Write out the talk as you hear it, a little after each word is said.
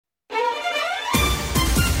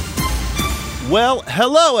Well,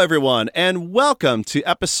 hello everyone, and welcome to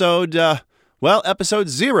episode 0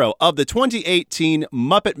 of the 2018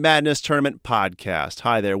 Muppet Madness Tournament podcast.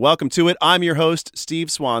 Hi there, welcome to it. I'm your host, Steve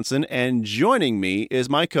Swanson, and joining me is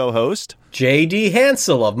my co-host, J.D.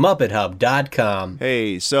 Hansel of MuppetHub.com.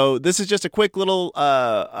 Hey, so this is just a quick little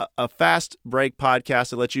a fast break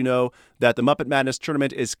podcast to let you know that the Muppet Madness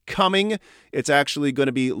Tournament is coming. It's actually going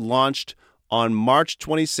to be launched on March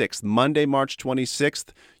 26th, Monday, March 26th.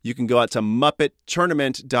 You can go out to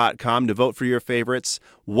MuppetTournament.com to vote for your favorites.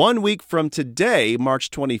 1 week from today,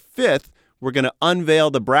 March 25th, we're going to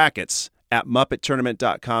unveil the brackets at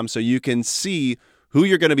MuppetTournament.com so you can see who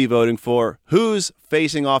you're going to be voting for, who's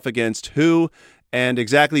facing off against who, and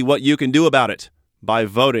exactly what you can do about it by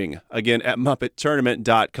voting, again, at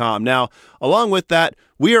MuppetTournament.com. Now, along with that,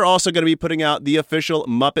 we are also going to be putting out the official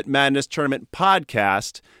Muppet Madness Tournament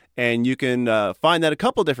podcast, and you can find that a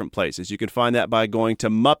couple different places. You can find that by going to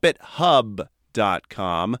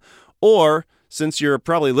MuppetHub.com, or since you're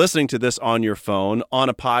probably listening to this on your phone, on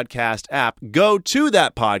a podcast app, go to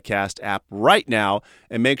that podcast app right now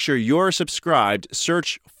and make sure you're subscribed.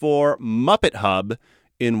 Search for Muppet Hub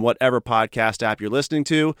in whatever podcast app you're listening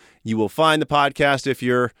to. You will find the podcast if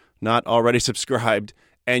you're not already subscribed,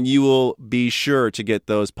 and you will be sure to get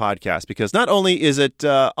those podcasts because not only is it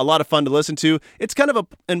a lot of fun to listen to, it's kind of an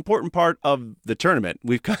important part of the tournament.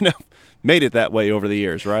 We've kind of made it that way over the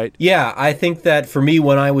years, right? Yeah, I think that for me,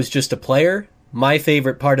 when I was just a player, my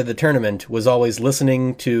favorite part of the tournament was always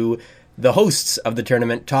listening to the hosts of the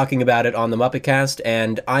tournament talking about it on the MuppetCast,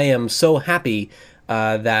 and I am so happy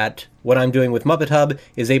that what I'm doing with Muppet Hub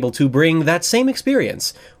is able to bring that same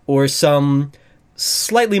experience, or some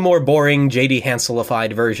slightly more boring J.D.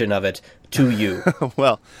 Hanselified version of it to you.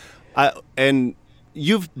 Well, and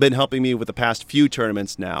you've been helping me with the past few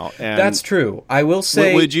tournaments now. And that's true. I will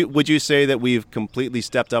say... Would you say that we've completely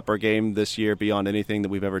stepped up our game this year beyond anything that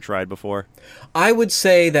we've ever tried before? I would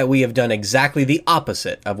say that we have done exactly the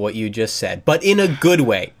opposite of what you just said, but in a good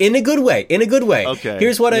way. In a good way. Okay.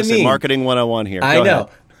 Here's what I mean. Marketing 101 here. I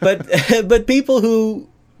know. But people who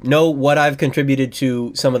know what I've contributed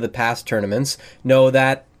to some of the past tournaments know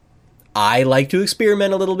that I like to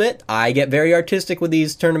experiment a little bit. I get very artistic with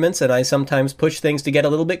these tournaments, and I sometimes push things to get a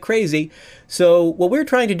little bit crazy. So what we're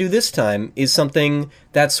trying to do this time is something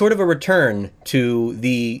that's sort of a return to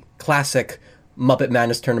the classic Muppet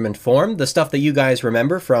Madness Tournament form, the stuff that you guys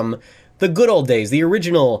remember from the good old days, the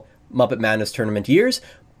original Muppet Madness Tournament years.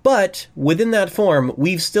 But within that form,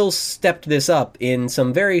 we've still stepped this up in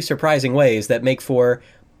some very surprising ways that make for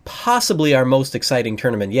possibly our most exciting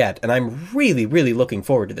tournament yet, and I'm really, really looking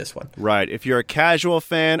forward to this one. Right. If you're a casual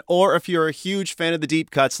fan, or if you're a huge fan of the deep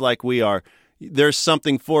cuts like we are, there's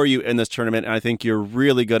something for you in this tournament, and I think you're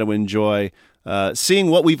really going to enjoy seeing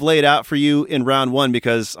what we've laid out for you in round one,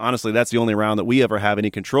 because honestly, that's the only round that we ever have any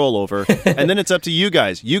control over. And then it's up to you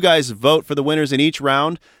guys. You guys vote for the winners in each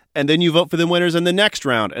round, and then you vote for the winners in the next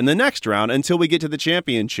round and the next round until we get to the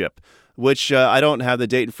championship, which I don't have the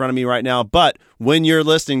date in front of me right now. But when you're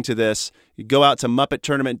listening to this, you go out to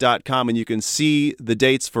MuppetTournament.com and you can see the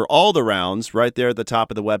dates for all the rounds right there at the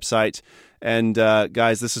top of the website. And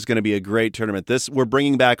guys, this is going to be a great tournament. We're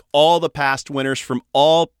bringing back all the past winners from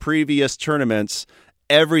all previous tournaments.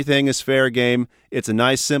 Everything is fair game. It's a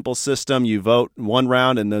nice, simple system. You vote one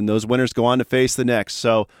round, and then those winners go on to face the next.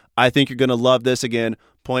 So I think you're going to love this. Again,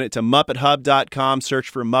 point it to MuppetHub.com, search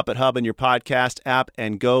for Muppet Hub in your podcast app,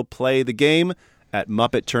 and go play the game at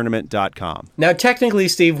MuppetTournament.com. Now, technically,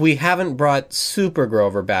 Steve, we haven't brought Super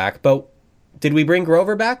Grover back, but did we bring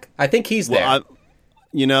Grover back? I think he's there.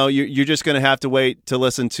 You're just going to have to wait to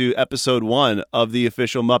listen to episode 1 of the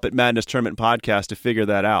official Muppet Madness Tournament podcast to figure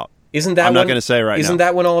that out. I'm not going to say right now. Isn't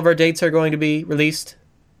that when all of our dates are going to be released?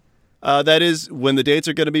 That is when the dates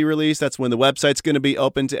are going to be released. That's when the website's going to be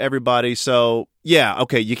open to everybody. So, yeah,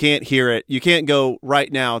 okay, you can't hear it. You can't go right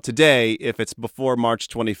now today if it's before March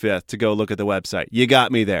 25th to go look at the website. You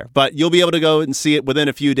got me there. But you'll be able to go and see it within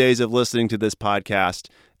a few days of listening to this podcast.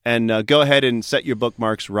 And go ahead and set your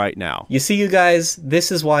bookmarks right now. You see, you guys, this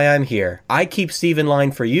is why I'm here. I keep Steve in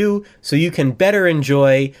line for you so you can better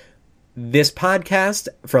enjoy this podcast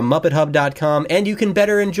from MuppetHub.com, and you can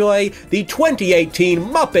better enjoy the 2018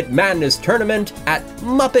 Muppet Madness Tournament at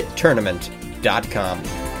MuppetTournament.com.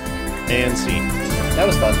 And see. That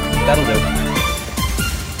was fun. That'll do.